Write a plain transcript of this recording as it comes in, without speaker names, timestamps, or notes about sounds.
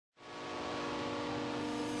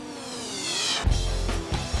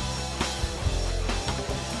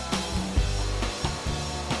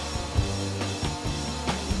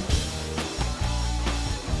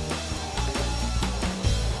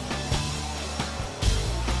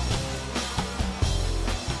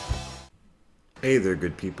Hey there,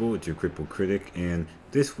 good people. It's your Crippled Critic, and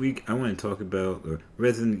this week I want to talk about the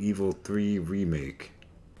Resident Evil 3 Remake.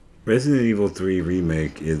 Resident Evil 3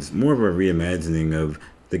 Remake is more of a reimagining of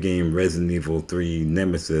the game Resident Evil 3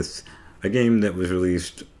 Nemesis, a game that was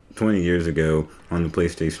released 20 years ago on the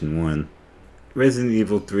PlayStation 1. Resident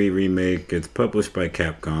Evil 3 Remake is published by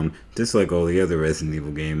Capcom, just like all the other Resident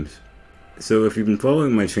Evil games. So if you've been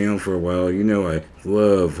following my channel for a while, you know I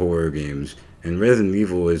love horror games, and Resident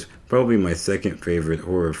Evil is probably my second favorite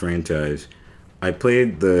horror franchise. I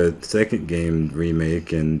played the second game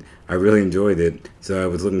remake and I really enjoyed it, so I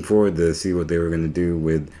was looking forward to see what they were going to do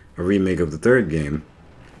with a remake of the third game.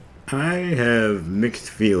 I have mixed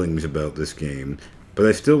feelings about this game, but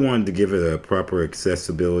I still wanted to give it a proper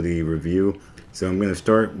accessibility review, so I'm going to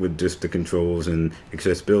start with just the controls and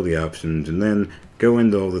accessibility options, and then go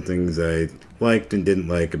into all the things I liked and didn't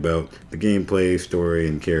like about the gameplay, story,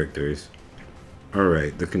 and characters.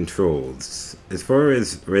 Alright, the controls. As far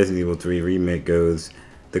as Resident Evil 3 Remake goes,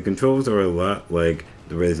 the controls are a lot like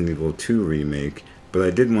the Resident Evil 2 Remake, but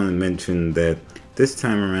I did want to mention that this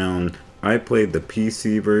time around I played the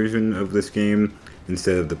PC version of this game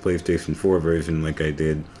instead of the PlayStation 4 version like I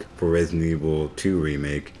did for Resident Evil 2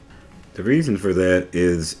 Remake. The reason for that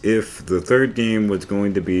is if the third game was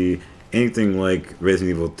going to be anything like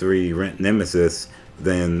Resident Evil 3 Nemesis,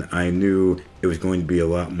 then I knew it was going to be a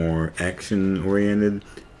lot more action oriented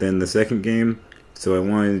than the second game. So I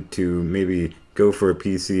wanted to maybe go for a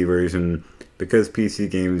PC version because PC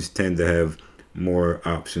games tend to have more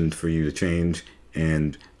options for you to change.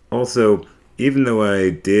 And also, even though I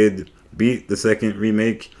did beat the second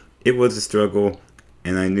remake, it was a struggle,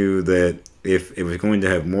 and I knew that if it was going to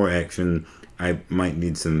have more action, I might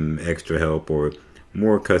need some extra help or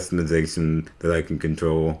more customization that I can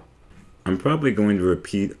control. I'm probably going to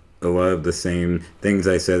repeat a lot of the same things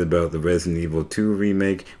I said about the Resident Evil 2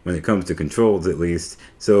 remake when it comes to controls at least,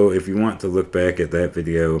 so if you want to look back at that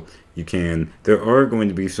video, you can. There are going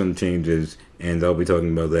to be some changes, and I'll be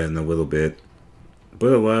talking about that in a little bit.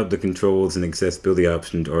 But a lot of the controls and accessibility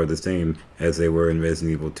options are the same as they were in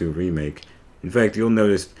Resident Evil 2 Remake. In fact, you'll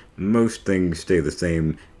notice most things stay the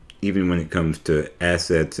same, even when it comes to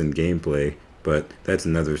assets and gameplay, but that's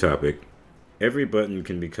another topic. Every button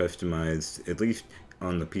can be customized, at least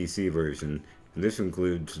on the PC version, and this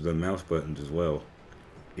includes the mouse buttons as well.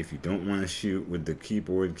 If you don't want to shoot with the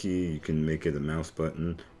keyboard key, you can make it a mouse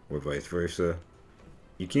button, or vice versa.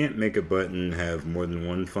 You can't make a button have more than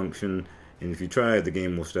one function, and if you try, the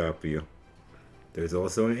game will stop you. There's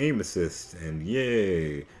also an aim assist, and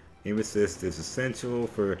yay! Aim assist is essential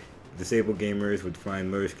for disabled gamers with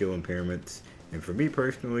fine motor skill impairments, and for me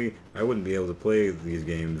personally, I wouldn't be able to play these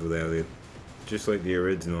games without it. Just like the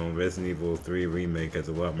original, Resident Evil 3 Remake has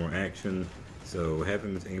a lot more action, so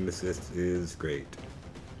having this aim assist is great.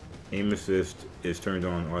 Aim assist is turned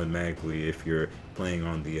on automatically if you're playing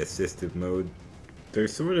on the assistive mode.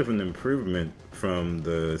 There's sort of an improvement from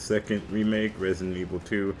the second remake, Resident Evil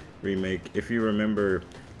 2 Remake. If you remember,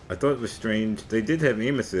 I thought it was strange. They did have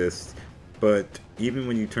aim assist, but even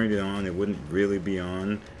when you turned it on, it wouldn't really be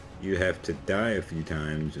on. You'd have to die a few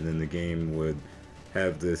times, and then the game would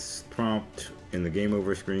have this prompt in the game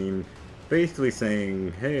over screen basically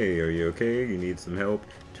saying, hey, are you okay? You need some help?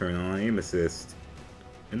 Turn on aim assist.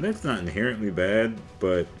 And that's not inherently bad,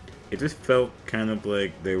 but it just felt kind of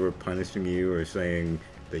like they were punishing you or saying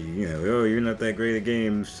that, you know, oh, you're not that great at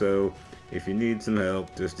games, so if you need some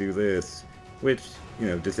help, just do this. Which, you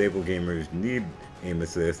know, disabled gamers need aim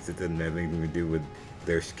assist. It doesn't have anything to do with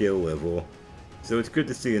their skill level. So it's good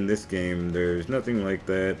to see in this game there's nothing like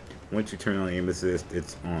that. Once you turn on aim assist,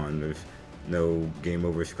 it's on. There's no game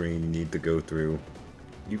over screen you need to go through.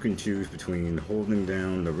 You can choose between holding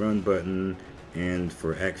down the run button, and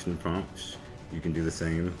for action prompts you can do the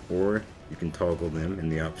same, or you can toggle them in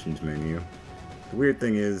the options menu. The weird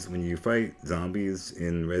thing is, when you fight zombies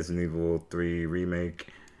in Resident Evil 3 Remake,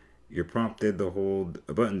 you're prompted to hold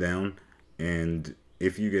a button down, and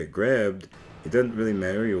if you get grabbed, it doesn't really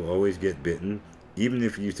matter, you'll always get bitten, even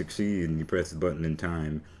if you succeed and you press the button in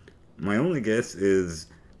time. My only guess is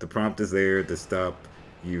the prompt is there to stop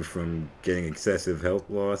you from getting excessive health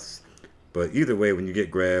loss, but either way, when you get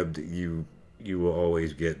grabbed, you will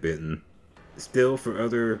always get bitten. Still, for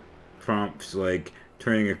other prompts like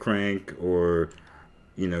turning a crank or,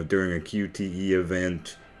 you know, during a QTE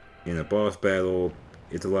event in a boss battle,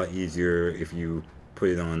 it's a lot easier if you put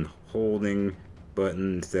it on holding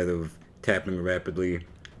button instead of tapping rapidly.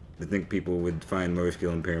 I think people with fine motor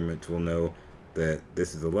skill impairments will know that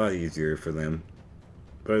this is a lot easier for them.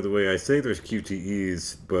 By the way, I say there's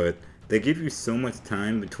QTEs, but they give you so much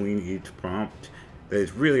time between each prompt that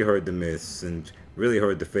it's really hard to miss and really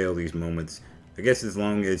hard to fail these moments. I guess as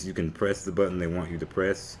long as you can press the button they want you to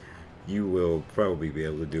press, you will probably be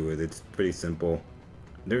able to do it. It's pretty simple.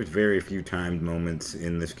 There's very few timed moments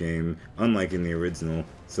in this game, unlike in the original,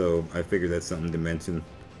 so I figured that's something to mention.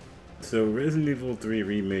 So Resident Evil 3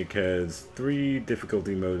 Remake has 3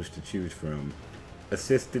 difficulty modes to choose from: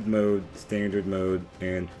 Assisted mode, Standard mode,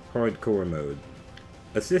 and Hardcore mode.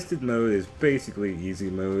 Assisted mode is basically easy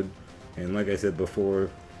mode, and like I said before,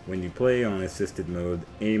 when you play on assisted mode,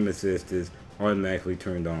 aim assist is automatically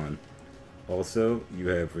turned on. Also, you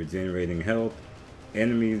have regenerating health,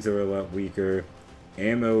 enemies are a lot weaker,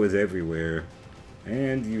 ammo is everywhere,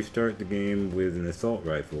 and you start the game with an assault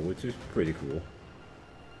rifle, which is pretty cool.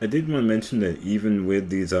 I did want to mention that even with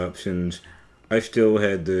these options, I still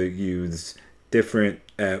had to use different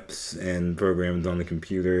apps and programs on the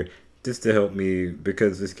computer just to help me,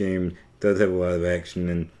 because this game does have a lot of action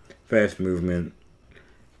and fast movement.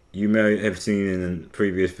 You might have seen in a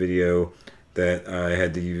previous video that I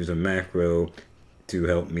had to use a macro to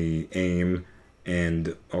help me aim,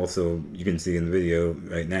 and also you can see in the video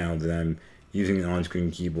right now that I'm using an on-screen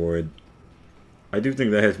keyboard. I do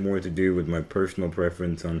think that has more to do with my personal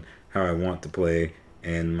preference on how I want to play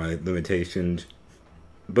and my limitations,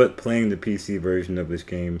 but playing the PC version of this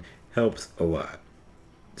game helps a lot.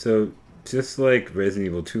 So, just like Resident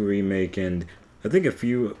Evil 2 Remake and I think a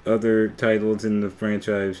few other titles in the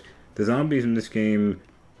franchise, the zombies in this game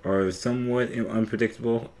are somewhat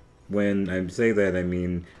unpredictable. When I say that, I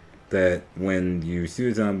mean that when you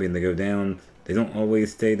shoot a zombie and they go down, they don't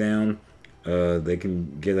always stay down. They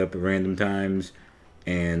can get up at random times,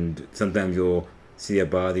 and sometimes you'll see a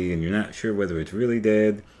body and you're not sure whether it's really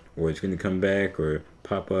dead or it's going to come back or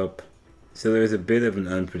pop up. So there's a bit of an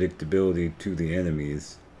unpredictability to the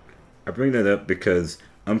enemies. I bring that up because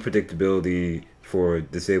unpredictability for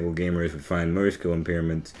disabled gamers with fine motor skill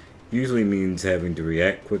impairments usually means having to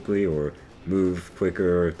react quickly or move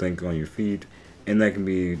quicker or think on your feet, and that can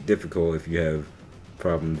be difficult if you have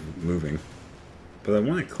problems moving. But I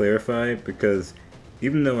want to clarify, because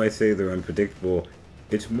even though I say they're unpredictable,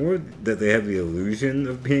 it's more that they have the illusion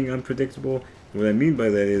of being unpredictable. What I mean by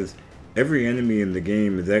that is every enemy in the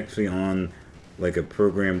game is actually on like a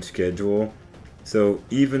programmed schedule. So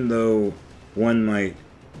even though one might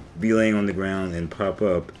be laying on the ground and pop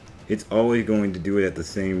up, it's always going to do it at the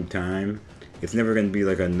same time. It's never going to be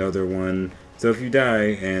like another one. So if you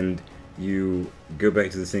die and you go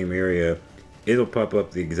back to the same area, it'll pop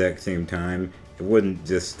up the exact same time. It wouldn't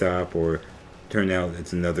just stop or turn out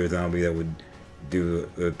it's another zombie that would do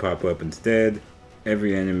a pop up instead.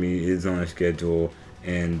 Every enemy is on a schedule,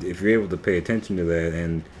 and if you're able to pay attention to that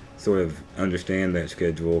and sort of understand that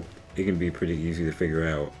schedule, it can be pretty easy to figure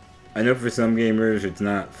out. I know for some gamers it's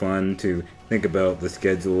not fun to think about the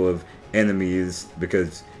schedule of enemies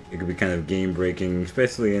because it could be kind of game breaking,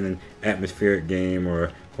 especially in an atmospheric game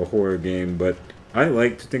or a horror game, but I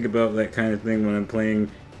like to think about that kind of thing when I'm playing,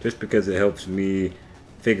 just because it helps me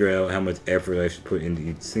figure out how much effort I should put into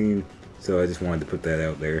each scene, so I just wanted to put that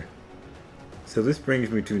out there. So this brings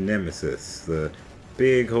me to Nemesis, the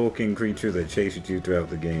big hulking creature that chases you throughout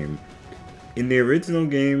the game. In the original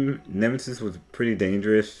game, Nemesis was pretty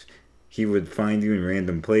dangerous. He would find you in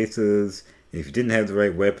random places, and if you didn't have the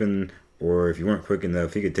right weapon, or if you weren't quick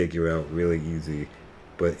enough, he could take you out really easy.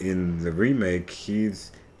 But in the remake,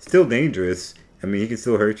 he's still dangerous. I mean, he can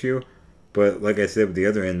still hurt you, but like I said with the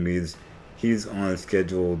other enemies, he's on a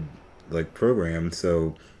scheduled like program,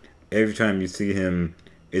 so every time you see him,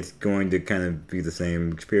 it's going to kind of be the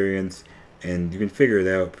same experience, and you can figure it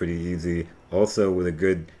out pretty easy. Also, with a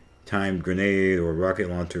good timed grenade or rocket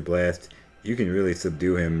launcher blast, you can really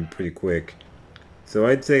subdue him pretty quick. So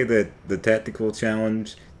I'd say that the tactical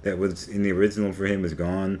challenge that was in the original for him is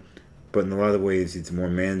gone, but in a lot of ways it's more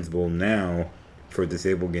manageable now for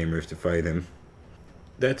disabled gamers to fight him.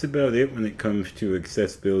 That's about it when it comes to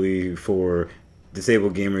accessibility for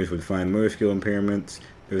disabled gamers with fine motor skill impairments.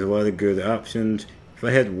 There's a lot of good options. If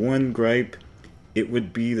I had one gripe, it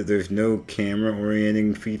would be that there's no camera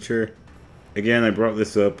orienting feature. Again, I brought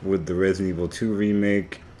this up with the Resident Evil 2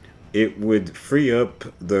 Remake. It would free up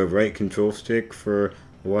the right control stick for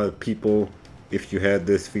a lot of people if you had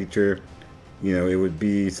this feature. You know, it would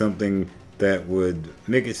be something that would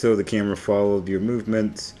make it so the camera followed your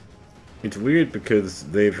movements. It's weird because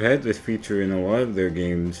they've had this feature in a lot of their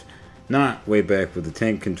games, not way back with the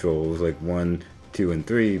tank controls like 1, 2, and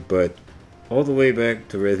 3, but all the way back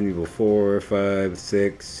to Resident Evil 4, 5,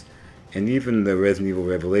 6, and even the Resident Evil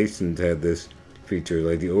Revelations had this feature,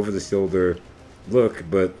 like the over-the-shoulder look,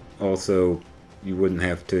 but also you wouldn't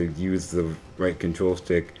have to use the right control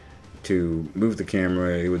stick to move the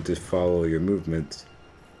camera, it would just follow your movements.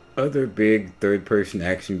 Other big third-person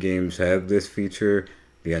action games have this feature.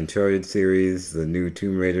 The Uncharted series, the new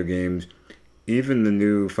Tomb Raider games, even the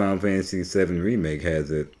new Final Fantasy VII Remake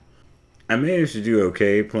has it. I managed to do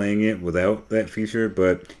okay playing it without that feature,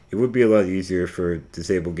 but it would be a lot easier for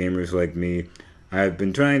disabled gamers like me. I've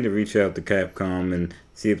been trying to reach out to Capcom and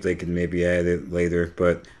see if they can maybe add it later,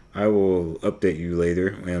 but I will update you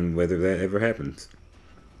later on whether that ever happens.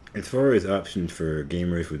 As far as options for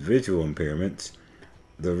gamers with visual impairments,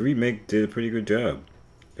 the remake did a pretty good job.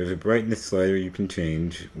 There's a brightness slider you can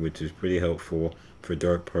change, which is pretty helpful for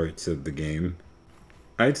dark parts of the game.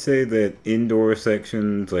 I'd say that indoor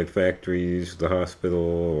sections like factories, the hospital,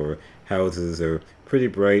 or houses are pretty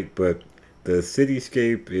bright, but the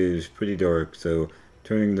cityscape is pretty dark, so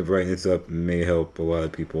turning the brightness up may help a lot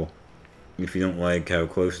of people. If you don't like how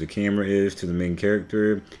close the camera is to the main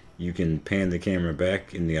character, you can pan the camera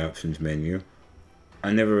back in the options menu.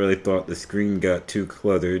 I never really thought the screen got too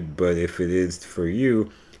cluttered, but if it is for you,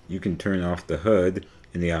 you can turn off the HUD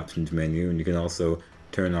in the options menu, and you can also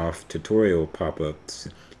turn off tutorial pop-ups.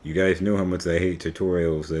 You guys know how much I hate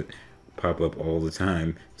tutorials that pop up all the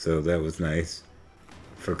time, so that was nice.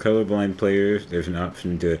 For colorblind players, there's an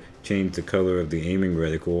option to change the color of the aiming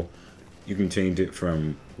reticle. You can change it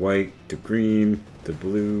from white to green to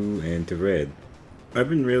blue and to red. I've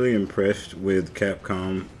been really impressed with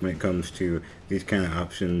Capcom when it comes to these kind of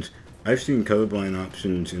options. I've seen colorblind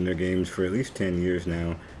options in their games for at least 10 years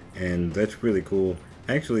now, and that's really cool.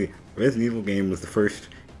 Actually, Resident Evil game was the first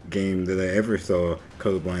game that I ever saw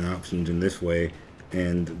colorblind options in this way,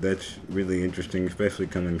 and that's really interesting, especially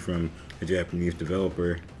coming from a Japanese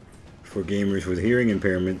developer. For gamers with hearing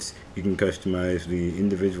impairments, you can customize the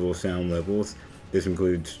individual sound levels. This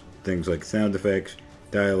includes things like sound effects,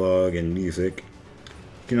 dialogue, and music.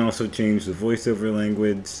 You can also change the voiceover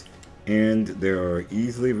language, and there are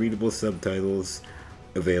easily readable subtitles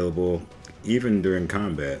available even during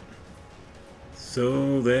combat.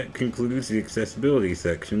 So that concludes the accessibility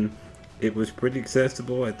section. It was pretty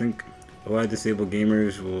accessible. I think a lot of disabled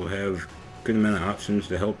gamers will have a good amount of options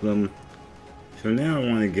to help them. So now I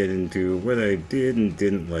want to get into what I did and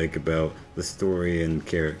didn't like about the story and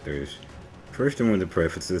characters. First, I want to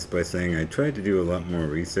preface this by saying I tried to do a lot more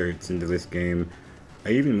research into this game. I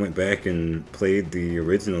even went back and played the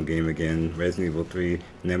original game again, Resident Evil 3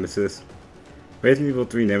 Nemesis. Resident Evil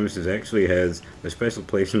 3 Nemesis actually has a special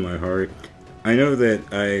place in my heart. I know that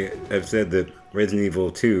I have said that Resident Evil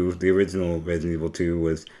 2, the original Resident Evil 2,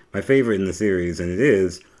 was my favorite in the series, and it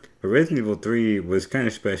is, but Resident Evil 3 was kind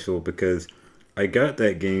of special because I got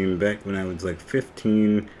that game back when I was like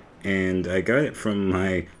 15, and I got it from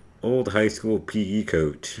my old high school PE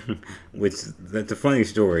coach, which, that's a funny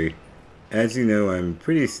story. As you know, I'm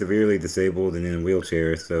pretty severely disabled and in a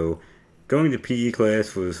wheelchair, so going to PE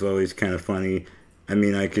class was always kind of funny. I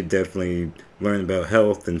mean, I could definitely learn about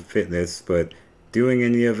health and fitness, but doing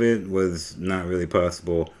any of it was not really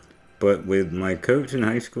possible. But with my coach in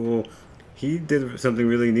high school, he did something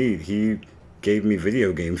really neat. He gave me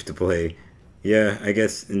video games to play. Yeah, I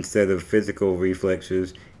guess instead of physical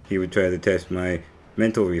reflexes, he would try to test my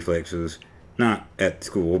mental reflexes. Not at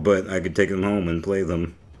school, but I could take them home and play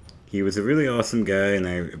them. He was a really awesome guy, and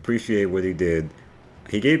I appreciate what he did.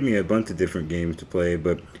 He gave me a bunch of different games to play,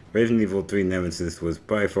 but Resident Evil 3 Nemesis was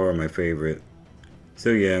by far my favorite.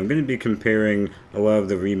 So yeah, I'm going to be comparing a lot of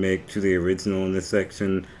the remake to the original in this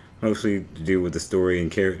section, mostly to do with the story and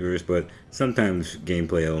characters, but sometimes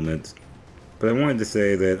gameplay elements. But I wanted to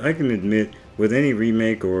say that I can admit with any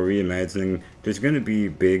remake or reimagining, there's going to be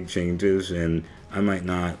big changes, and I might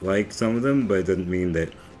not like some of them, but it doesn't mean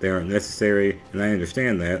that they aren't necessary, and I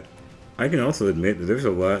understand that. I can also admit that there's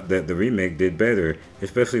a lot that the remake did better,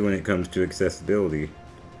 especially when it comes to accessibility.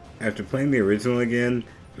 After playing the original again,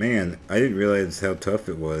 man, I didn't realize how tough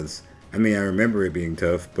it was. I mean, I remember it being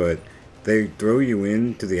tough, but they throw you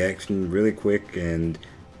into the action really quick and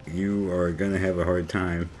you are gonna have a hard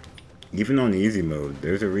time. Even on easy mode,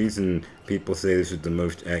 there's a reason people say this is the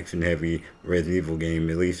most action-heavy Resident Evil game,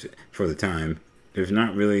 at least for the time. There's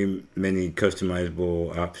not really many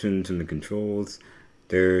customizable options in the controls.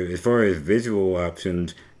 As far as visual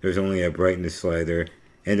options, there's only a brightness slider.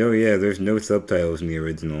 And oh yeah, there's no subtitles in the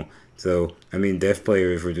original. So, I mean, deaf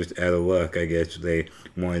players were just out of luck, I guess. They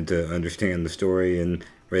wanted to understand the story in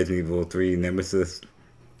Resident Evil 3 Nemesis.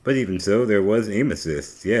 But even so, there was aim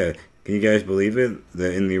assist. Yeah, can you guys believe it?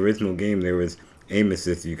 In the original game, there was aim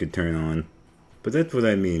assist you could turn on. But that's what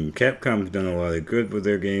I mean. Capcom's done a lot of good with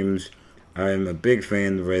their games. I'm a big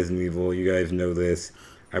fan of Resident Evil. You guys know this.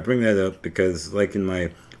 I bring that up because, like in my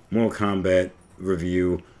Mortal Kombat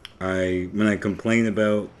review, when I complain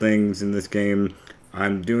about things in this game,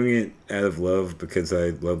 I'm doing it out of love because I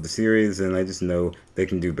love the series and I just know they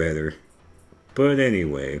can do better. But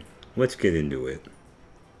anyway, let's get into it.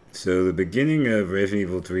 So the beginning of Resident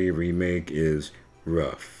Evil 3 Remake is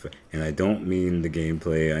rough, and I don't mean the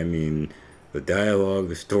gameplay, I mean the dialogue,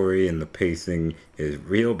 the story, and the pacing is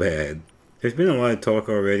real bad. There's been a lot of talk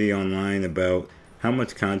already online about how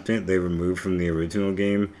much content they removed from the original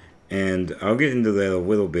game, and I'll get into that a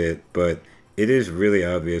little bit, but it is really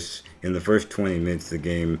obvious in the first 20 minutes of the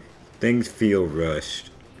game, things feel rushed.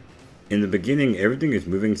 In the beginning, everything is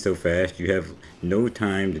moving so fast, you have no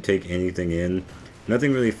time to take anything in.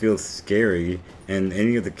 Nothing really feels scary, and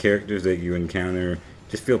any of the characters that you encounter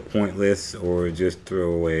just feel pointless or just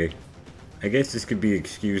throwaway. I guess this could be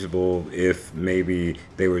excusable if maybe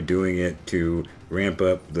they were doing it to ramp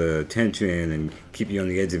up the tension and keep you on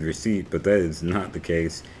the edge of your seat, but that is not the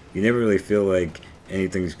case. You never really feel like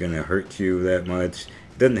anything's gonna hurt you that much.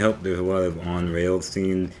 It doesn't help there's a lot of on-rails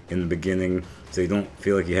scenes in the beginning, so you don't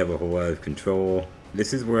feel like you have a whole lot of control.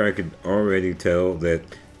 This is where I could already tell that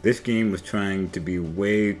this game was trying to be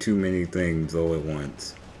way too many things all at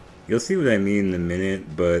once. You'll see what I mean in a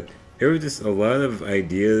minute, but there were just a lot of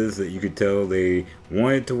ideas that you could tell they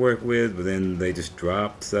wanted to work with, but then they just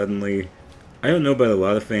dropped suddenly. I don't know about a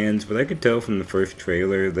lot of fans, but I could tell from the first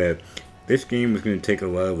trailer that this game was going to take a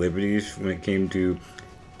lot of liberties when it came to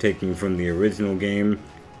taking from the original game,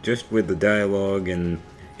 just with the dialogue, and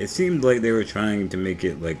it seemed like they were trying to make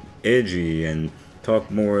it like edgy and talk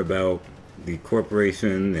more about the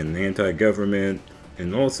corporation and anti-government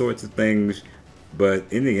and all sorts of things, but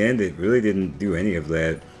in the end it really didn't do any of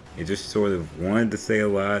that. It just sort of wanted to say a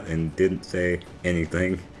lot and didn't say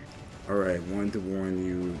anything. Alright, wanted to warn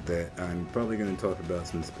you that I'm probably going to talk about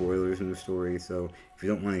some spoilers in the story, so if you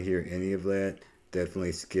don't want to hear any of that,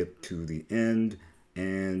 definitely skip to the end,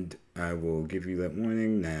 and I will give you that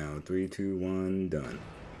warning now. 3, 2, 1, done.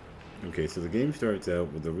 Okay, so the game starts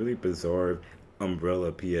out with a really bizarre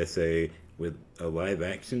Umbrella PSA with a live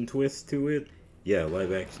action twist to it. Yeah,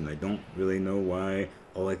 live action. I don't really know why.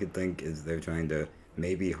 All I could think is they're trying to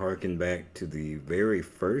maybe harken back to the very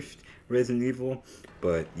first Resident Evil,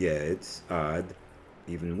 but yeah, it's odd.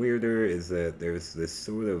 Even weirder is that there's this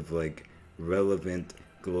sort of like relevant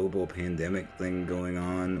global pandemic thing going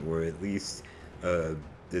on, or at least a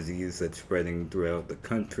disease that's spreading throughout the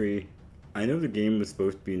country. I know the game was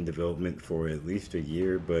supposed to be in development for at least a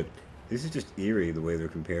year, but this is just eerie the way they're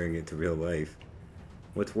comparing it to real life.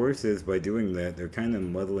 What's worse is by doing that, they're kind of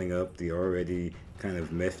muddling up the already kind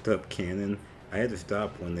of messed up canon. I had to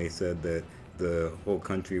stop when they said that the whole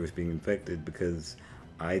country was being infected because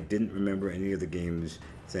I didn't remember any of the games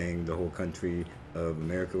saying the whole country of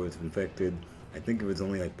America was infected. I think it was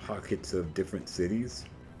only like pockets of different cities.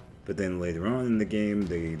 But then later on in the game,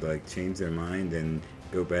 they like change their mind and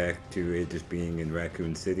go back to it just being in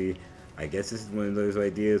Raccoon City. I guess this is one of those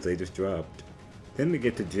ideas they just dropped. Then we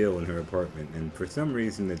get to Jill in her apartment, and for some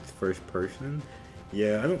reason it's first person.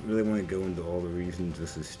 Yeah, I don't really want to go into all the reasons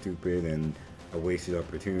this is stupid and a wasted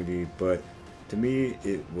opportunity, but to me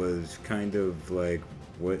it was kind of like,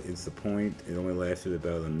 what is the point? It only lasted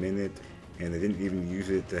about a minute, and they didn't even use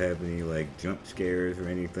it to have any like jump scares or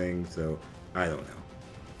anything, so I don't know.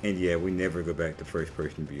 And yeah, we never go back to first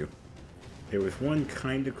person view. There was one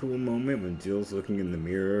kind of cool moment when Jill's looking in the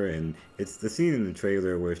mirror, and it's the scene in the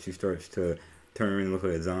trailer where she starts to turn and look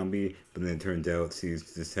like a zombie, but then it turns out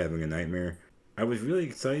she's just having a nightmare. I was really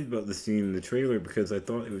excited about the scene in the trailer because I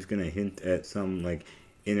thought it was going to hint at some like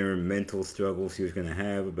inner mental struggle she was going to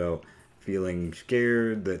have about feeling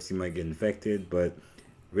scared that she might get infected, but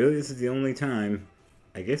really this is the only time.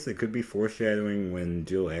 I guess it could be foreshadowing when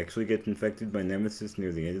Jill actually gets infected by Nemesis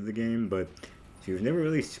near the end of the game, but she was never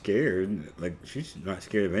really scared. Like, she's not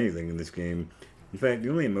scared of anything in this game. In fact, the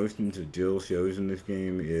only emotions that Jill shows in this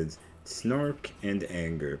game is snark and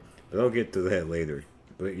anger, but I'll get to that later.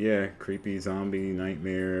 But yeah, creepy zombie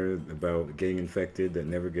nightmare about getting infected that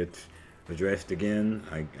never gets addressed again.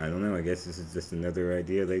 I don't know, I guess this is just another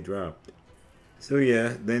idea they dropped. So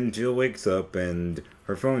yeah, then Jill wakes up and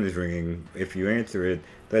her phone is ringing. If you answer it,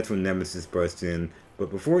 that's when Nemesis busts in. But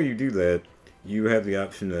before you do that, you have the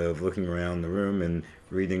option of looking around the room and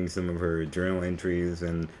reading some of her journal entries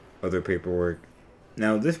and other paperwork.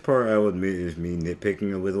 Now this part I will admit is me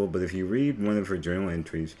nitpicking a little, but if you read one of her journal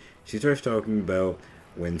entries, she starts talking about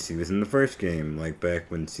when she was in the first game, like back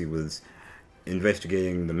when she was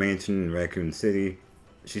investigating the mansion in Raccoon City.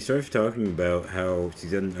 She starts talking about how she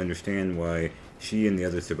doesn't understand why she and the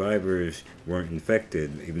other survivors weren't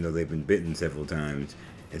infected, even though they've been bitten several times.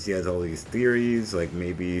 And she has all these theories, like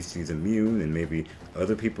maybe she's immune and maybe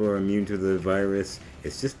other people are immune to the virus.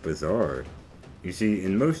 It's just bizarre. You see,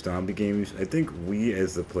 in most zombie games, I think we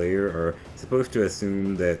as the player are supposed to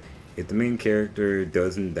assume that if the main character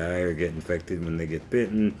doesn't die or get infected when they get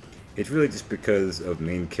bitten, it's really just because of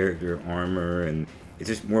main character armor, and it's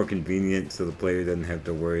just more convenient so the player doesn't have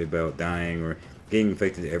to worry about dying or getting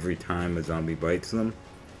infected every time a zombie bites them.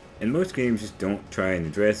 And most games just don't try and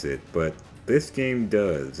address it, but this game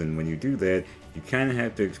does, and when you do that, you kind of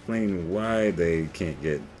have to explain why they can't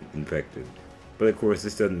get infected. But of course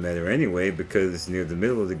this doesn't matter anyway, because near the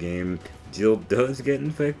middle of the game, Jill does get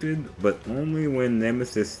infected, but only when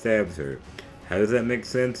Nemesis stabs her. How does that make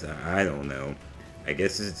sense? I don't know. I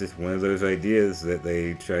guess it's just one of those ideas that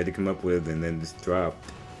they tried to come up with and then just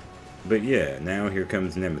dropped. But yeah, now here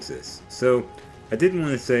comes Nemesis. So, I did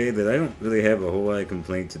want to say that I don't really have a whole lot of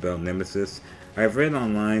complaints about Nemesis. I've read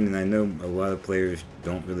online and I know a lot of players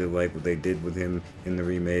don't really like what they did with him in the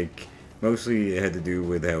remake. Mostly it had to do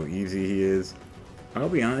with how easy he is. I'll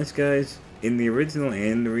be honest guys, in the original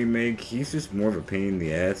and the remake, he's just more of a pain in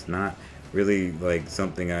the ass, not really like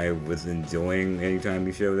something I was enjoying anytime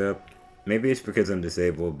he showed up. Maybe it's because I'm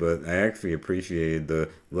disabled, but I actually appreciated the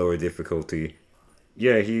lower difficulty.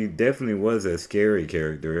 Yeah, he definitely was a scary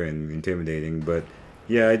character and intimidating, but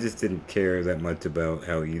yeah, I just didn't care that much about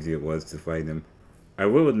how easy it was to fight him. I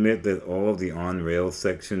will admit that all of the on-rails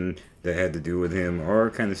section that had to do with him are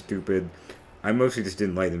kind of stupid. I mostly just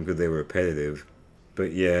didn't like them because they were repetitive.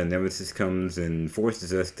 But yeah, Nemesis comes and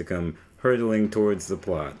forces us to come hurtling towards the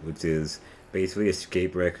plot, which is basically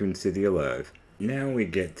escape Raccoon City alive. Now we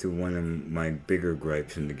get to one of my bigger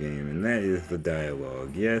gripes in the game, and that is the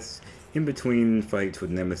dialogue. Yes, in between fights with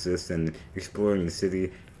Nemesis and exploring the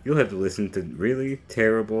city, you'll have to listen to really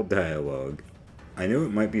terrible dialogue. I know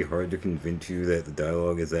it might be hard to convince you that the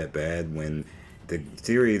dialogue is that bad when the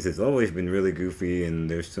series has always been really goofy and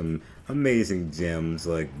there's some amazing gems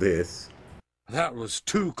like this. That was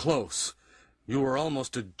too close. You were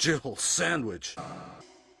almost a Jill sandwich.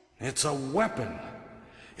 It's a weapon.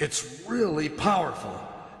 It's really powerful,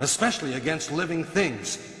 especially against living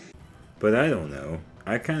things. But I don't know.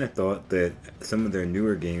 I kind of thought that some of their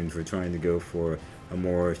newer games were trying to go for a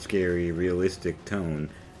more scary, realistic tone.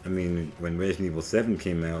 I mean, when Resident Evil 7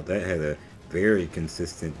 came out, that had a very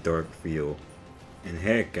consistent dark feel. And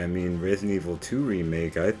heck, I mean, Resident Evil 2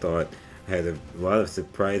 Remake, I thought had a lot of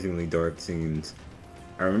surprisingly dark scenes.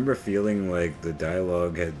 I remember feeling like the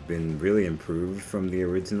dialogue had been really improved from the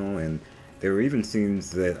original, and there were even scenes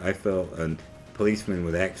that I felt a policeman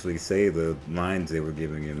would actually say the lines they were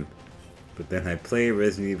giving him. But then I play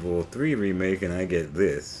Resident Evil 3 Remake and I get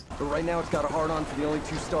this. But right now it's got a hard-on for the only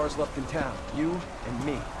 2 stars left in town. You and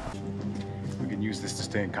me. We can use this to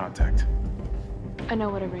stay in contact. I know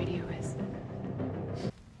what a radio is.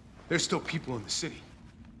 There's still people in the city.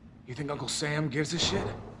 You think Uncle Sam gives a shit?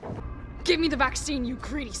 Give me the vaccine, you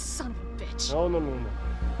greedy son of a bitch. No.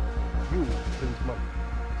 You print money.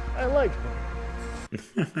 I like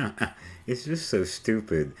money. It's just so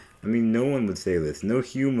stupid. I mean, no one would say this. No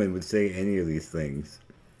human would say any of these things.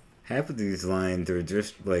 Half of these lines are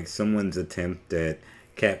just like someone's attempt at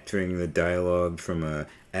capturing the dialogue from a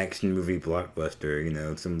action movie blockbuster, you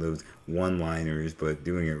know, some of those one-liners, but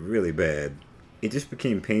doing it really bad. It just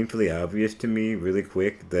became painfully obvious to me really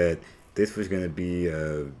quick that this was going to be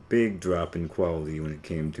a big drop in quality when it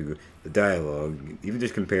came to the dialogue, even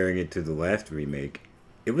just comparing it to the last remake.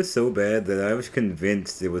 It was so bad that I was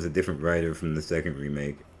convinced it was a different writer from the second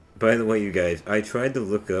remake. By the way, you guys, I tried to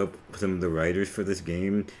look up some of the writers for this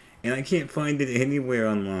game, and I can't find it anywhere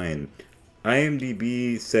online.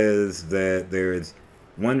 IMDb says that there's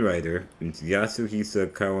one writer, it's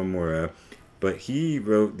Yasuhisa Kawamura, but he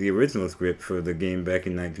wrote the original script for the game back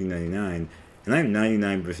in 1999, and I'm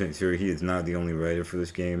 99% sure he is not the only writer for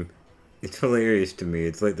this game. It's hilarious to me.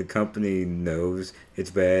 It's like the company knows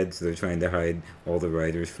it's bad, so they're trying to hide all the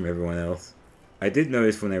writers from everyone else. I did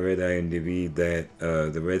notice when I read IMDb that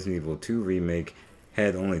the Resident Evil 2 remake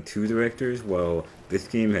had only 2 directors, while this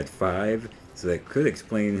game had 5, so that could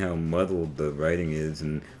explain how muddled the writing is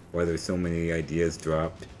and why there's so many ideas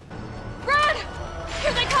dropped. Run!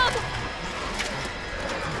 Here they come!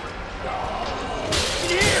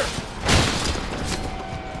 Here!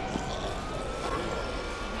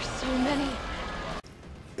 There's so many.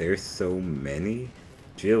 There's so many?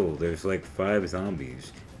 Jill, there's like 5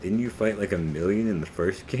 zombies. Didn't you fight like 1,000,000 in the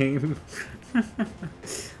first game? I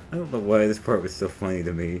don't know why this part was so funny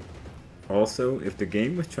to me. Also, if the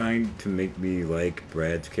game was trying to make me like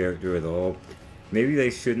Brad's character at all, maybe they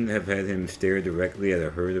shouldn't have had him stare directly at a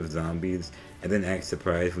herd of zombies and then act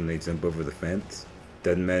surprised when they jump over the fence.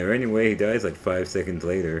 Doesn't matter anyway, he dies like 5 seconds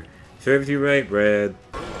later. Serves you right, Brad.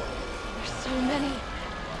 There's so many.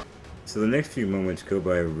 So the next few moments go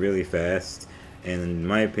by really fast. and in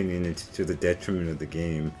my opinion, it's to the detriment of the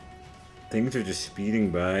game. Things are just speeding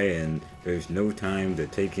by, and there's no time to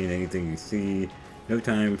take in anything you see, no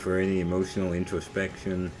time for any emotional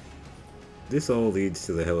introspection. This all leads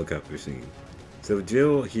to the helicopter scene. So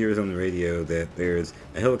Jill hears on the radio that there's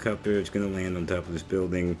a helicopter that's going to land on top of this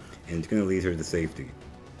building, and it's going to lead her to safety.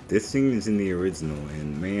 This scene is in the original,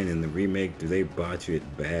 and man, in the remake, do they botch it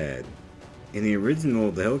bad. In the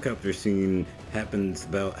original, the helicopter scene happens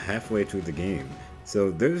about halfway through the game.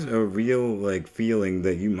 So there's a real feeling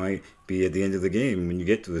that you might be at the end of the game when you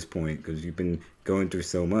get to this point, because you've been going through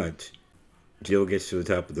so much. Jill gets to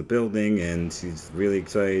the top of the building, and she's really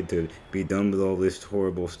excited to be done with all this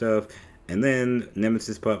horrible stuff, and then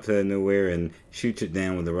Nemesis pops out of nowhere and shoots it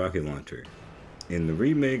down with a rocket launcher. In the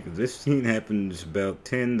remake, this scene happens about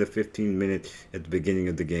 10 to 15 minutes at the beginning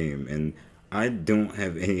of the game, and I don't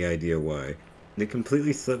have any idea why. They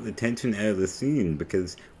completely suck the tension out of the scene,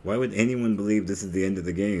 because why would anyone believe this is the end of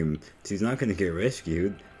the game? She's not going to get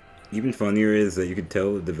rescued. Even funnier is that you could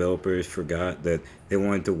tell the developers forgot that they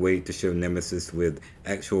wanted to wait to show Nemesis with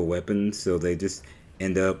actual weapons, so they just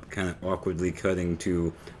end up kind of awkwardly cutting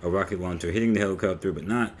to a rocket launcher hitting the helicopter, but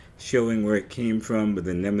not showing where it came from, but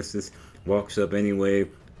then Nemesis walks up anyway.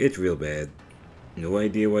 It's real bad. No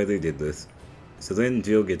idea why they did this. So then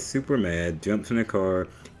Jill gets super mad, jumps in a car,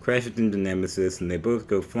 crashes into Nemesis, and they both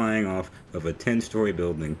go flying off of a 10-story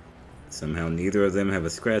building. Somehow neither of them have a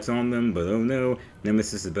scratch on them, but oh no,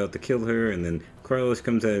 Nemesis is about to kill her, and then Carlos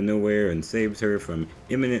comes out of nowhere and saves her from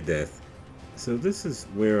imminent death. So this is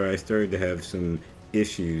where I started to have some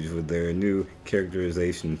issues with their new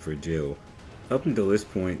characterization for Jill. Up until this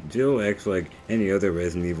point, Jill acts like any other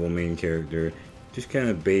Resident Evil main character, just kind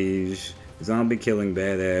of beige, zombie killing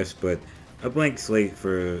badass, but a blank slate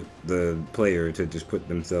for the player to just put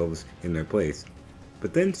themselves in their place.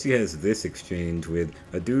 But then she has this exchange with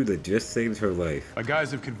a dude that just saved her life. Our guys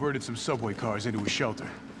have converted some subway cars into a shelter.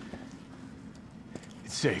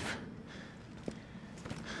 It's safe.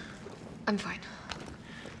 I'm fine.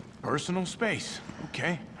 Personal space.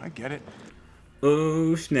 Okay, I get it.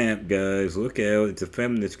 Oh snap, guys, look out, it's a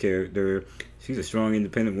feminist character. She's a strong,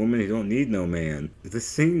 independent woman who don't need no man. This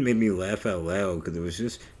scene made me laugh out loud because it was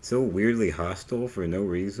just so weirdly hostile for no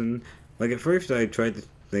reason. Like, at first I tried to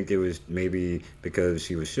think it was maybe because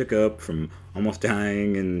she was shook up from almost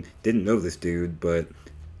dying and didn't know this dude, but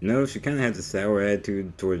no, she kind of has a sour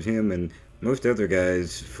attitude towards him and most other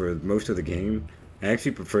guys for most of the game. I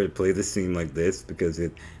actually prefer to play this scene like this because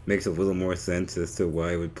it makes a little more sense as to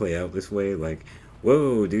why it would play out this way. Like,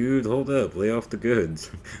 whoa, dude, hold up, lay off the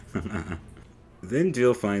goods. Then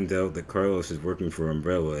Jill finds out that Carlos is working for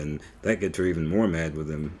Umbrella, and that gets her even more mad with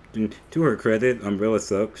him. And to her credit, Umbrella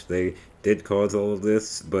sucks. They did cause all of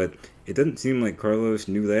this, but it doesn't seem like Carlos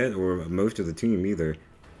knew that, or most of the team either.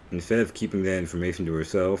 Instead of keeping that information to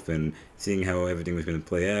herself and seeing how everything was going to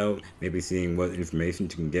play out, maybe seeing what information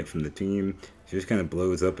she can get from the team, she just kind of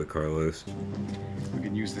blows up at Carlos. We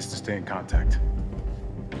can use this to stay in contact.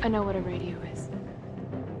 I know what a radio is.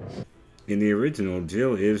 In the original,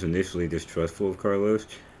 Jill is initially distrustful of Carlos,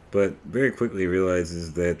 but very quickly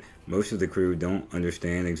realizes that most of the crew don't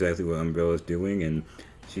understand exactly what Umbrella's doing, and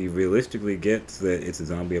she realistically gets that it's a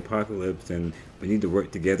zombie apocalypse and we need to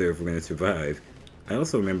work together if we're going to survive. I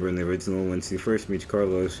also remember in the original, when she first meets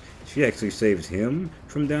Carlos, she actually saves him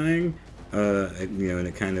from dying, and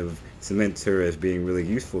it kind of cements her as being really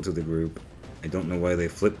useful to the group. I don't know why they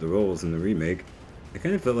flipped the roles in the remake. I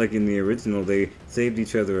kind of felt like in the original they saved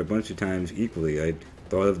each other a bunch of times equally. I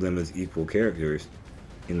thought of them as equal characters.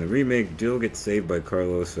 In the remake, Jill gets saved by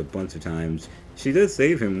Carlos a bunch of times. She does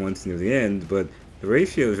save him once near the end, but the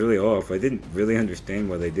ratio is really off. I didn't really understand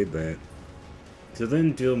why they did that. So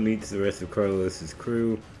then Jill meets the rest of Carlos's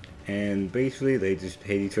crew, and basically they just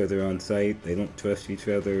hate each other on sight. They don't trust each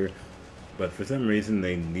other, but for some reason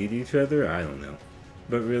they need each other. I don't know.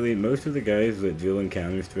 But really, most of the guys that Jill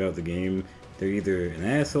encounters throughout the game, they're either an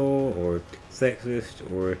asshole or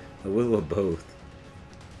sexist or a little of both.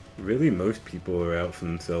 Really, most people are out for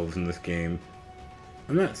themselves in this game.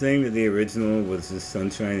 I'm not saying that the original was just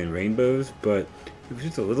sunshine and rainbows, but it was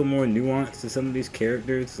just a little more nuance to some of these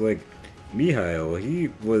characters. Like Mikhail, he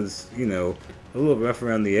was, a little rough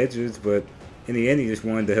around the edges, but in the end he just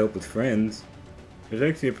wanted to help his friends. There's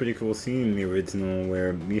actually a pretty cool scene in the original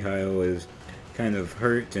where Mikhail is kind of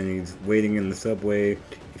hurt and he's waiting in the subway.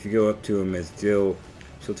 If you go up to him as Jill,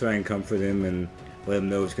 she'll try and comfort him and let him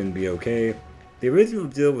know it's going to be okay. The original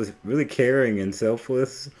Jill was really caring and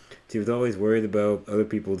selfless. She was always worried about other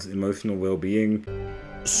people's emotional well-being.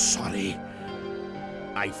 Sorry.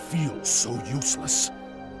 I feel so useless.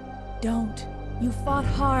 Don't. You fought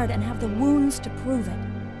hard and have the wounds to prove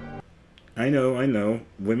it. I know,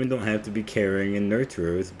 women don't have to be caring and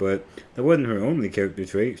nurturers, but that wasn't her only character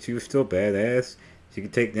trait. She was still badass. She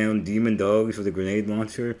could take down demon dogs with a grenade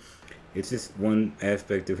launcher. It's just one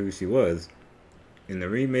aspect of who she was. In the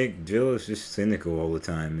remake, Jill is just cynical all the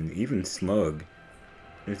time, and even smug.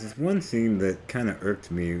 There's this one scene that kind of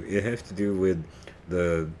irked me. It has to do with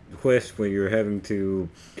the quest where you're having to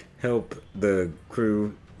help the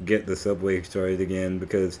crew get the subway started again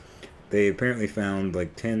because they apparently found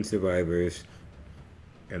like 10 survivors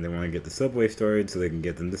and they want to get the subway started so they can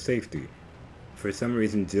get them to safety. For some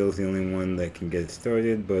reason, Jill's the only one that can get it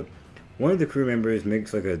started, but one of the crew members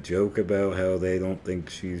makes like a joke about how they don't think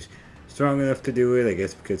she's strong enough to do it, I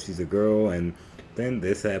guess because she's a girl, and then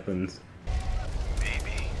this happens.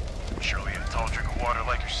 Maybe. Surely a tall drink of water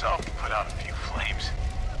like yourself can put out a few flames.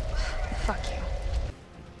 Fuck you.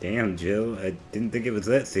 Damn, Jill, I didn't think it was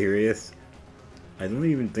that serious. I don't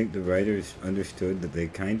even think the writers understood that they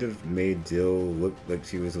kind of made Jill look like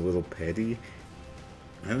she was a little petty.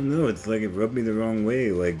 I don't know, it's like it rubbed me the wrong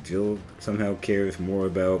way, like Jill somehow cares more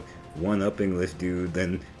about one-upping this dude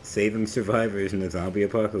than saving survivors in a zombie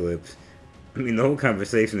apocalypse. I mean, the whole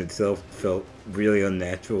conversation itself felt really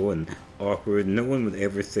unnatural and awkward. No one would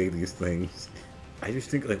ever say these things. I just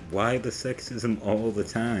think, like, why the sexism all the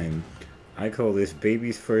time? I call this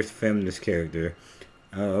baby's first feminist character.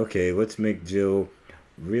 Oh, okay, let's make Jill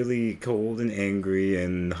really cold and angry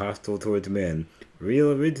and hostile towards men.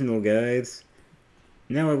 Real original, guys.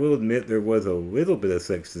 Now, I will admit there was a little bit of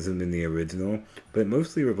sexism in the original, but it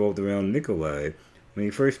mostly revolved around Nikolai. When he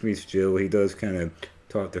first meets Jill, he does kind of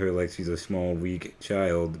talk to her like she's a small, weak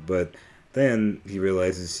child, but then he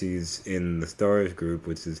realizes she's in the STARS group,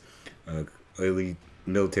 which is an elite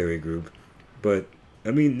military group. But,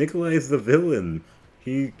 I mean, Nikolai is the villain.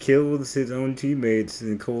 He kills his own teammates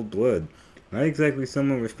in cold blood. Not exactly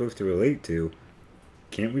someone we're supposed to relate to.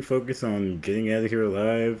 Can't we focus on getting out of here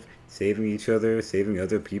alive, saving each other, saving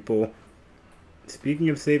other people? Speaking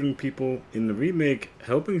of saving people, in the remake,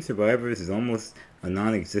 helping survivors is almost a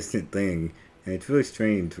non-existent thing, and it's really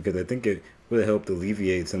strange because I think it would have helped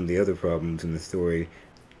alleviate some of the other problems in the story.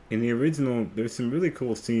 In the original, there's some really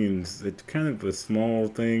cool scenes. It's kind of a small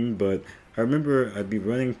thing, but I remember I'd be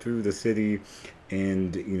running through the city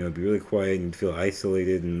and, you know, it'd be really quiet and you'd feel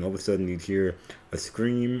isolated, and all of a sudden you'd hear a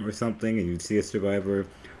scream or something and you'd see a survivor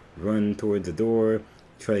run towards the door,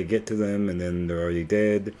 try to get to them, and then they're already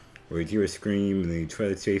dead. Or you'd hear a scream and then you try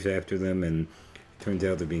to chase after them and it turns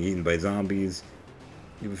out they're being eaten by zombies.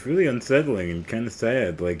 It was really unsettling and kind of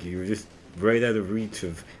sad, like you were just right out of reach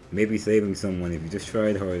of maybe saving someone if you just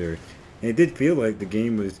tried harder. And it did feel like the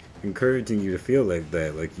game was encouraging you to feel like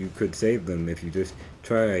that, like you could save them if you just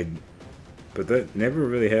tried. But that never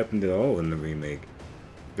really happened at all in the remake.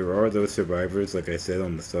 There are those survivors, like I said,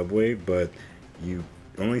 on the subway, but you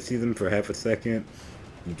only see them for half a second.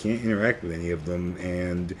 You can't interact with any of them,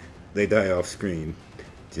 and they die off screen.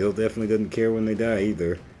 Jill definitely doesn't care when they die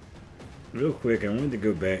either. Real quick, I wanted to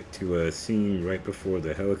go back to a scene right before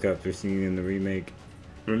the helicopter scene in the remake.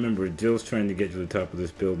 Remember, Jill's trying to get to the top of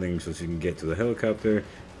this building so she can get to the helicopter,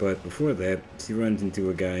 but before that, she runs into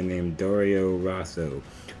a guy named Dario Rosso,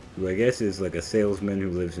 who I guess is like a salesman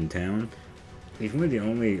who lives in town. He's one of the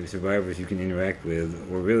only survivors you can interact with,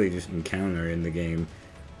 or really just encounter in the game.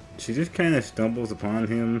 She just kind of stumbles upon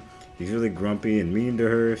him. He's really grumpy and mean to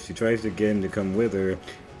her. She tries to get him to come with her,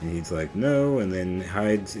 and he's like, no, and then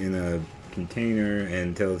hides in a container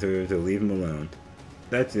and tells her to leave him alone.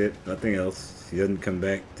 That's it, nothing else. She doesn't come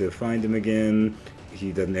back to find him again.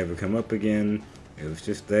 He doesn't ever come up again. It was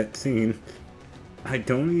just that scene. I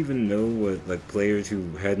don't even know what like players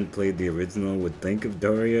who hadn't played the original would think of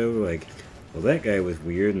Dario. Like, well, that guy was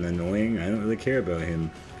weird and annoying. I don't really care about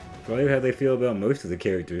him. Probably how they feel about most of the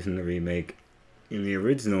characters in the remake. In the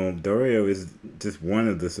original, Dario is just one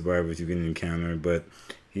of the survivors you can encounter, but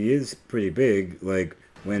he is pretty big. Like,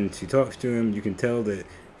 when she talks to him, you can tell that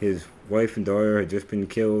his wife and daughter had just been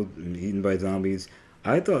killed and eaten by zombies.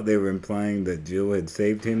 I thought they were implying that Jill had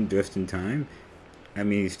saved him just in time. I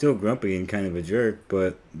mean, he's still grumpy and kind of a jerk,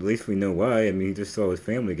 but at least we know why. I mean, he just saw his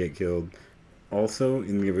family get killed. Also,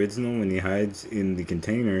 in the original, when he hides in the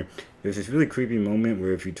container, there's this really creepy moment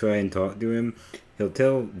where if you try and talk to him, he'll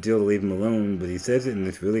tell Jill to leave him alone, but he says it in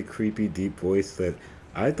this really creepy, deep voice that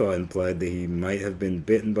I thought implied that he might have been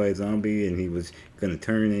bitten by a zombie and he was going to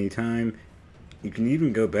turn any time. You can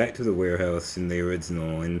even go back to the warehouse in the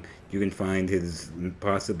original and you can find his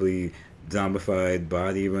possibly zombified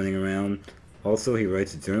body running around. Also, he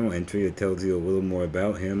writes a journal entry that tells you a little more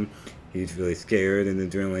about him. He's really scared. In the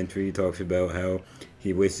journal entry, he talks about how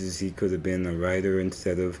he wishes he could have been a writer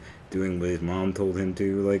instead of doing what his mom told him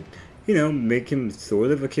to. Like, you know, make him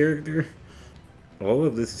sort of a character. all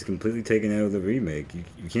of this is completely taken out of the remake.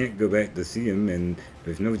 You can't go back to see him, and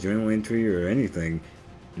there's no journal entry or anything.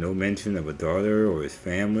 No mention of a daughter or his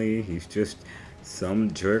family. He's just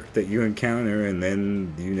some jerk that you encounter, and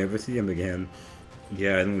then you never see him again.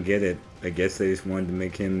 Yeah, I don't get it. I guess they just wanted to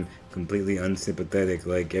make him completely unsympathetic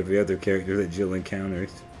like every other character that Jill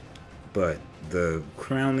encounters. But the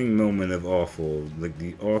crowning moment of awful, like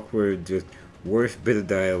the awkward, just worst bit of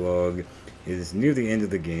dialogue, is near the end of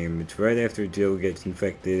the game. It's right after Jill gets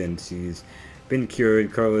infected and she's been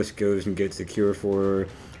cured. Carlos goes and gets a cure for her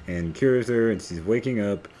and cures her, and she's waking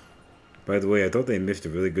up. By the way, I thought they missed a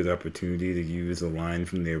really good opportunity to use a line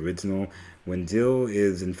from the original. When Jill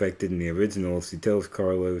is infected in the original, she tells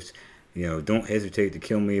Carlos, you know, don't hesitate to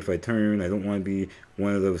kill me if I turn. I don't want to be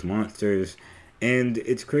one of those monsters. And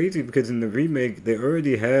it's crazy because in the remake, they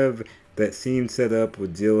already have that scene set up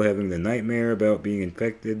with Jill having the nightmare about being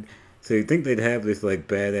infected. So you'd think they'd have this, like,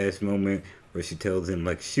 badass moment where she tells him,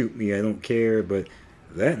 like, shoot me, I don't care. But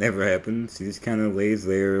that never happens. She just kind of lays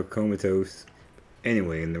there comatose.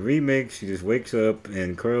 Anyway, in the remake, she just wakes up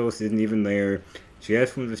and Carlos isn't even there. She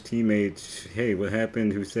asks one of his teammates, hey, what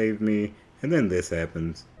happened? Who saved me? And then this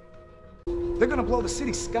happens. They're gonna blow the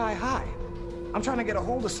city sky high. I'm trying to get a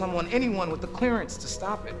hold of someone, anyone with the clearance to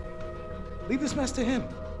stop it. Leave this mess to him.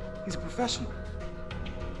 He's a professional.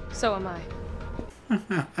 So am I.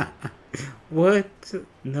 What?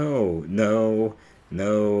 No, no,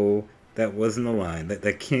 no. That wasn't a line.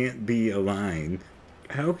 That can't be a line.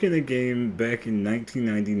 How can a game back in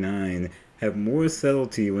 1999 have more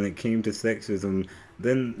subtlety when it came to sexism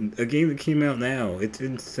than a game that came out now? It's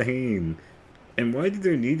insane. And why did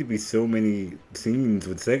there need to be so many scenes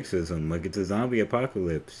with sexism? Like, it's a zombie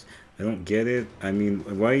apocalypse. I don't get it. I mean,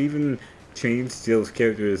 why even change Jill's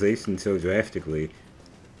characterization so drastically?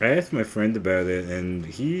 I asked my friend about it, and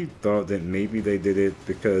he thought that maybe they did it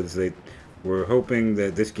because they were hoping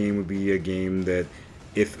that this game would be a game that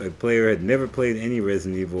if a player had never played any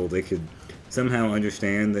Resident Evil, they could somehow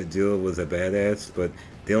understand that Jill was a badass, but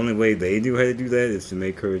the only way they knew how to do that is to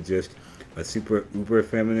make her just a super uber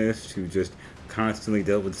feminist who just constantly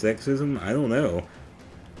dealt with sexism. I don't know.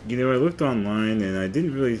 You know, I looked online and I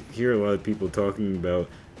didn't really hear a lot of people talking about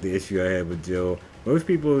the issue I had with Jill. Most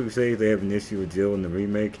people who say they have an issue with Jill in the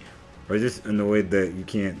remake are just annoyed that you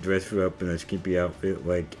can't dress her up in a skimpy outfit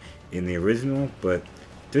like in the original, but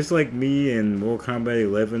just like me in Mortal Kombat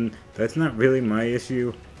 11, that's not really my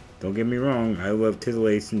issue. Don't get me wrong, I love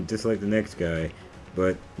titillation just like the next guy.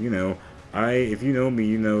 But, you know, if you know me,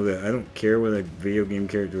 you know that I don't care what a video game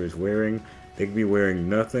character is wearing. They could be wearing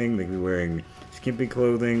nothing, they could be wearing skimpy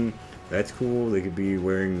clothing, that's cool. They could be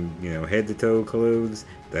wearing, you know, head to toe clothes,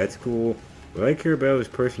 that's cool. What I care about is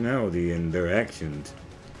personality and their actions.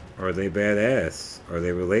 Are they badass? Are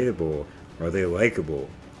they relatable? Are they likable?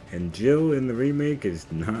 And Jill in the remake is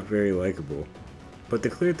not very likable. But to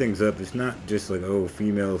clear things up, it's not just like, oh,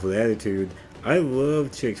 females with attitude. I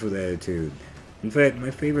love chicks with attitude. In fact,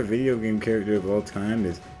 my favorite video game character of all time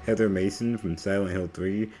is Heather Mason from Silent Hill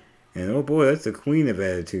 3. And oh boy, that's the queen of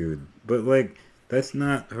attitude. But like, that's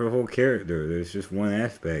not her whole character. There's just one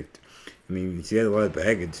aspect. I mean, she had a lot of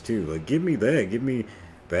baggage too. Like, give me that. Give me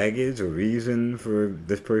baggage or reason for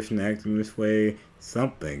this person acting this way.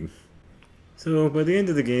 Something. So, by the end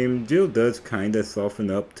of the game, Jill does kinda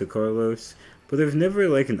soften up to Carlos, but there's never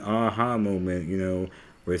like an aha moment, you know,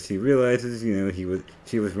 where she realizes, you know,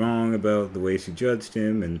 she was wrong about the way she judged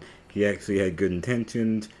him, and he actually had good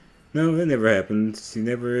intentions. No, that never happens. She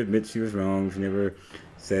never admits she was wrong. She never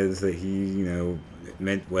says that he, you know,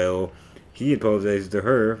 meant well. He apologizes to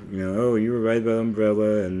her, you know, oh, you were right about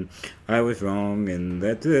Umbrella, and I was wrong, and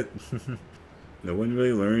that's it. No one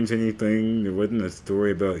really learns anything. There wasn't a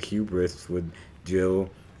story about hubris with Jill.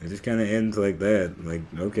 It just kind of ends like that. Like,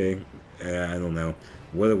 okay, I don't know.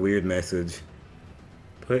 What a weird message.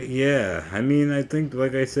 But yeah, I mean, I think,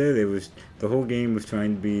 like I said, the whole game was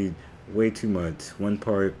trying to be way too much. One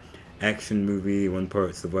part action movie, one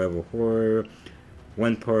part survival horror,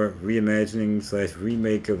 one part reimagining /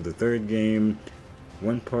 remake of the third game,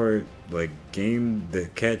 one part like game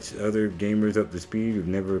that catch other gamers up to speed who've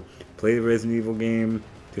never played a Resident Evil game.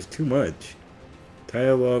 Just too much.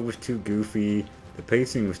 Dialogue was too goofy, the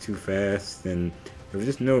pacing was too fast, and there was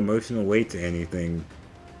just no emotional weight to anything.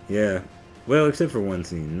 Yeah, well, except for one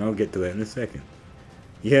scene, and I'll get to that in a second.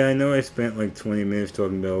 Yeah, I know I spent like 20 minutes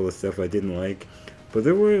talking about all the stuff I didn't like, but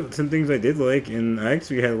there were some things I did like, and I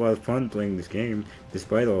actually had a lot of fun playing this game,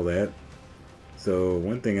 despite all that. So,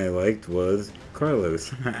 one thing I liked was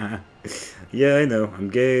Carlos. Yeah, I know, I'm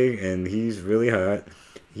gay, and he's really hot.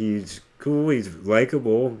 He's cool, he's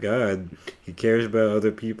likable, God. He cares about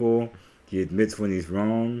other people. He admits when he's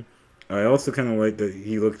wrong. I also kind of like that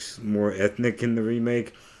he looks more ethnic in the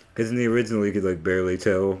remake, because in the original you could like barely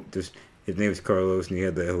tell. Just his name was Carlos and he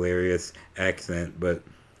had the hilarious accent. But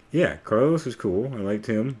yeah, Carlos was cool. I liked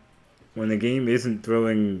him. When the game isn't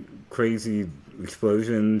throwing crazy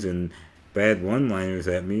explosions and bad one-liners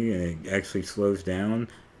at me and it actually slows down,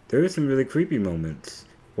 there are some really creepy moments.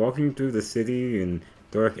 Walking through the city and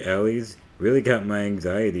dark alleys really got my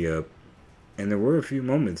anxiety up. And there were a few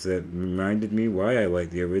moments that reminded me why I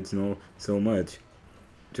liked the original so much.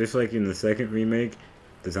 Just like in the second remake,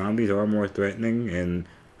 the zombies are more threatening, and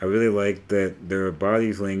I really like that there are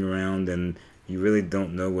bodies laying around and you really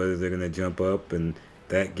don't know whether they're going to jump up, and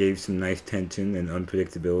that gave some nice tension and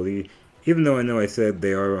unpredictability. Even though I know I said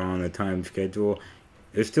they are on a time schedule,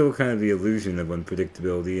 there's still kind of the illusion of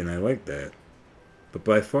unpredictability, and I like that. But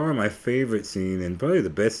by far my favorite scene, and probably the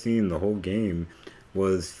best scene in the whole game,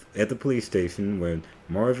 was at the police station when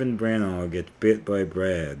Marvin Branagh gets bit by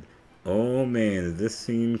Brad. Oh man, is this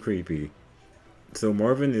scene creepy. So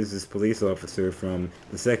Marvin is this police officer from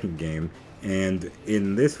the second game, and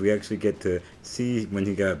in this we actually get to see when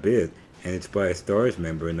he got bit, and it's by a STARS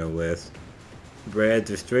member no less.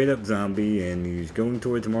 Brad's a straight up zombie and he's going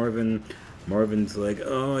towards Marvin. Marvin's like,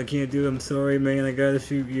 "Oh, I can't do it, I'm sorry man, I gotta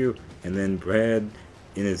shoot you." And then Brad,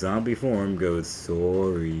 in his zombie form, goes,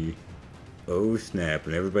 "Sorry." Oh snap,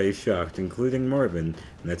 and everybody's shocked, including Marvin,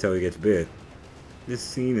 and that's how he gets bit. This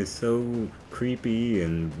scene is so creepy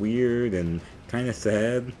and weird and kinda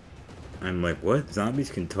sad. I'm like, what? Zombies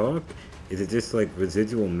can talk? Is it just like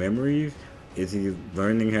residual memories? Is he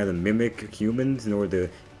learning how to mimic humans in order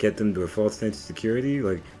to get them to a false sense of security?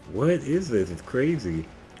 Like, what is this? It's crazy.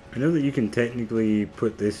 I know that you can technically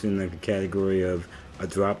put this in like a category of a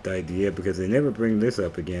dropped idea because they never bring this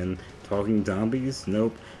up again. Talking zombies?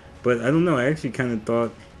 Nope. But I don't know, I actually kind of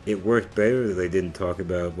thought it worked better that they didn't talk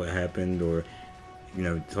about what happened or, you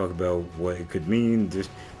know, talk about what it could mean.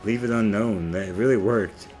 Just leave it unknown. That really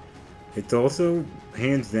worked. It's also,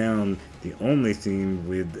 hands down, the only scene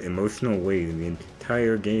with emotional weight in the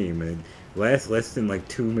entire game, and it lasts less than like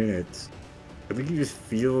 2 minutes. I think you just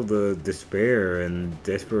feel the despair and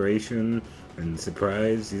desperation and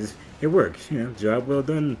surprise. It works, you know, job well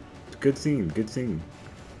done. Good scene, good scene.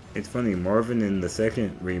 It's funny, Marvin in the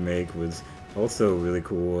second remake was also really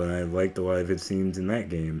cool, and I liked a lot of his scenes in that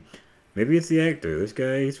game. Maybe it's the actor. This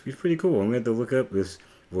guy, he's pretty cool. I'm gonna have to look up this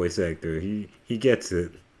voice actor. He gets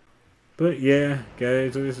it. But yeah,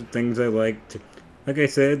 guys, those are some things I liked. Like I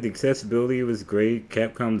said, the accessibility was great.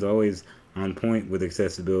 Capcom's always on point with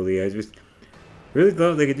accessibility. I just really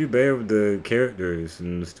thought they could do better with the characters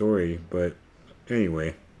and the story. But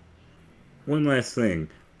anyway, one last thing.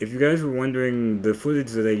 If you guys were wondering, the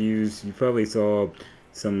footage that I used, you probably saw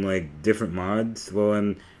some like different mods. Well,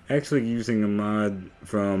 I'm actually using a mod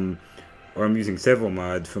from, or I'm using several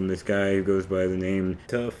mods from this guy who goes by the name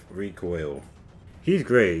ToughRecoil. He's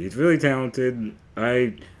great. He's really talented.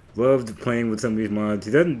 I loved playing with some of these mods.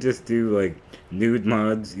 He doesn't just do like nude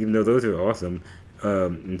mods, even though those are awesome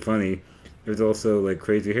and funny. There's also like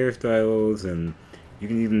crazy hairstyles, and you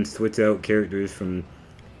can even switch out characters from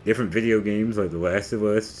different video games like The Last of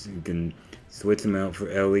Us. You can switch them out for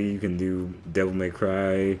Ellie. You can do Devil May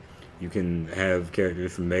Cry. You can have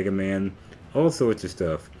characters from Mega Man. All sorts of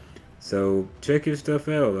stuff. So check his stuff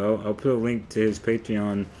out. I'll put a link to his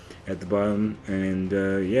Patreon at the bottom. And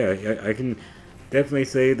yeah, I can definitely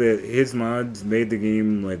say that his mods made the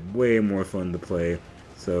game like way more fun to play.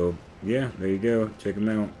 So yeah, there you go. Check him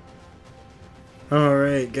out.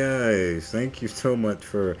 Alright guys, thank you so much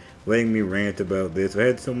for letting me rant about this. I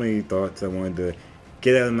had so many thoughts I wanted to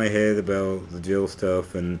get out of my head about the Jill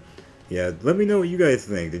stuff, and yeah, let me know what you guys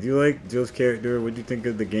think. Did you like Jill's character? What did you think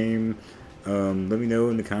of the game? Let me know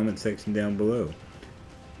in the comment section down below.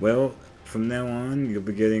 Well, from now on, you'll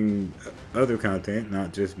be getting other content,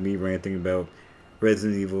 not just me ranting about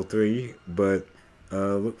Resident Evil 3, but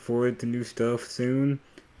look forward to new stuff soon.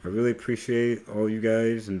 I really appreciate all you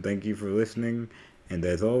guys, and thank you for listening. And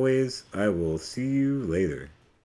as always, I will see you later.